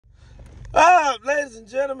Ladies and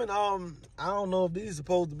gentlemen, I don't know if these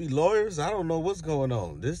supposed to be lawyers. I don't know what's going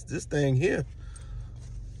on. This thing here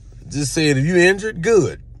just said if you injured,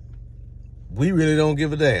 good. We really don't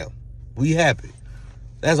give a damn. We happy.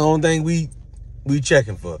 That's the only thing we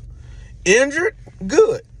checking for. Injured,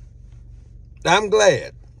 good. I'm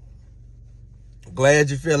glad. Glad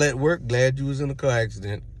you fell at work. Glad you was in a car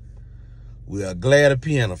accident. We are glad a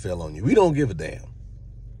piano fell on you. We don't give a damn.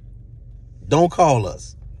 Don't call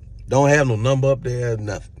us. Don't have no number up there,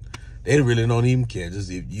 nothing. They really don't even care.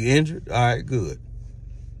 Just if you injured, all right, good.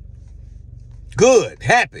 Good,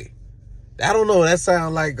 happy. I don't know. That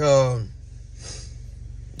sound like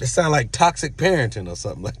toxic parenting or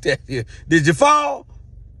something like that. Did you fall?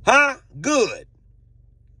 Huh? Good.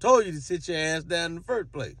 Told you to sit your ass down in the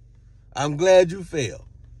first place. I'm glad you fell.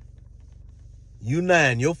 You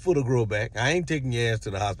 9, your foot'll grow back. I ain't taking your ass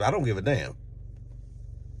to the hospital. I don't give a damn.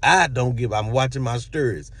 I'm watching my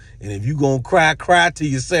stories. And if you gonna cry to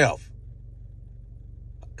yourself.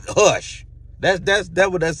 Hush. That's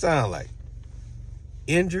what that sound like.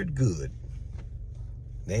 Injured, good.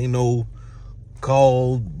 There ain't no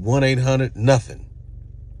call 1-800, nothing.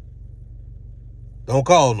 Don't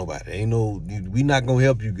call nobody. We not gonna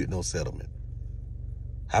help you get no settlement.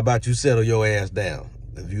 How about you settle your ass down?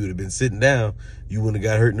 If you would have been sitting down, you wouldn't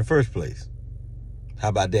have got hurt in the first place. How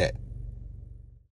about that?